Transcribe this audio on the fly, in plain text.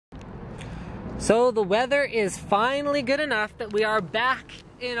So the weather is finally good enough that we are back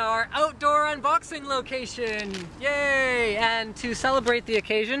in our outdoor unboxing location. Yay! And to celebrate the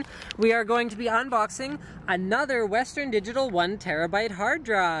occasion, we are going to be unboxing another Western Digital 1 terabyte hard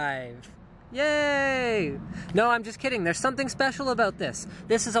drive. Yay! No, I'm just kidding. There's something special about this.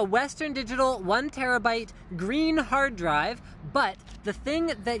 This is a Western Digital 1 terabyte green hard drive, but the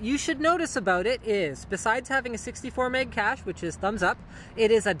thing that you should notice about it is, besides having a 64 meg cache, which is thumbs up, it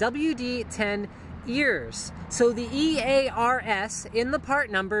is a WD-10 ears. So the EARS in the part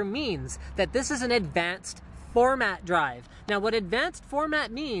number means that this is an advanced format drive. Now what advanced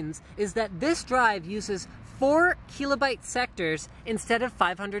format means is that this drive uses 4 kilobyte sectors instead of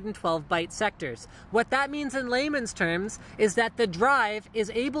 512 byte sectors. What that means in layman's terms is that the drive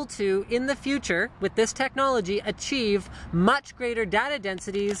is able to, in the future, with this technology, achieve much greater data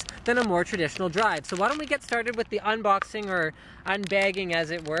densities than a more traditional drive. So why don't we get started with the unboxing, or unbagging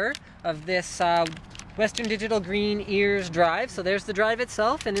as it were, of this Western Digital Green Ears drive. So there's the drive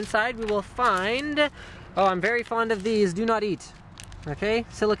itself, and inside we will find, oh, I'm very fond of these, do not eat. Okay,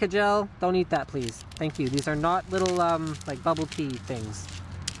 silica gel, don't eat that please. Thank you. These are not little like bubble tea things.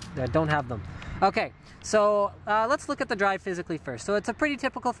 Don't have them. Okay, so let's look at the drive physically first. So it's a pretty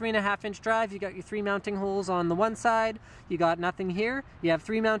typical 3.5-inch drive. You got your 3 mounting holes on the one side. You got nothing here. You have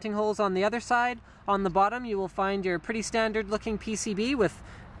 3 mounting holes on the other side. On the bottom you will find your pretty standard looking PCB with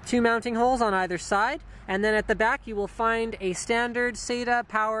 2 mounting holes on either side, and then at the back you will find a standard SATA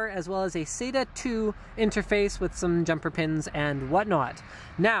power as well as a SATA 2 interface with some jumper pins and whatnot.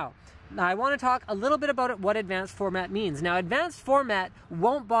 Now, I want to talk a little bit about what advanced format means. Now, advanced format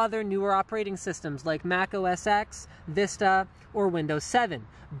won't bother newer operating systems like Mac OS X, Vista, or Windows 7.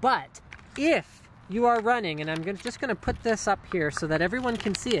 But if you are running, and I'm just going to put this up here so that everyone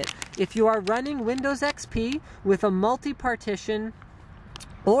can see it, if you are running Windows XP with a multi-partition,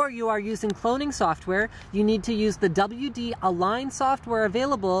 or you are using cloning software, you need to use the WD Align software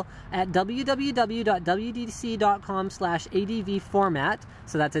available at www.wdc.com/advformat.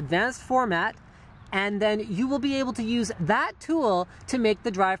 So that's advanced format. And then you will be able to use that tool to make the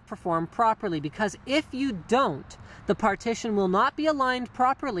drive perform properly, because if you don't, the partition will not be aligned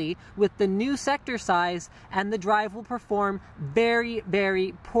properly with the new sector size and the drive will perform very,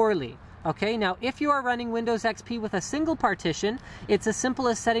 very poorly. Okay, now if you are running Windows XP with a single partition, it's as simple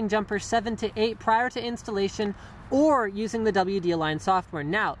as setting jumpers 7 to 8 prior to installation, or using the WD Align software.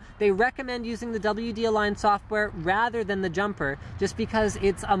 Now, they recommend using the WD Align software rather than the jumper, just because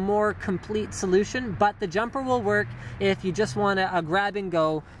it's a more complete solution, but the jumper will work if you just want a grab and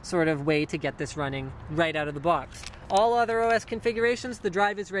go sort of way to get this running right out of the box. All other OS configurations, the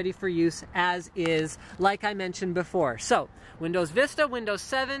drive is ready for use as is, like I mentioned before. So, Windows Vista, Windows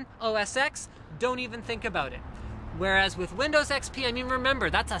 7, OS X, don't even think about it. Whereas with Windows XP, I mean, remember,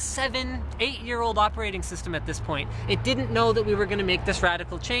 that's a 7-8-year-old operating system at this point. It didn't know that we were going to make this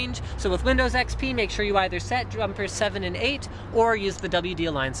radical change. So with Windows XP, make sure you either set jumpers 7 and 8 or use the WD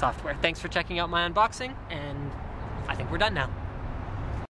Align software. Thanks for checking out my unboxing, and I think we're done now.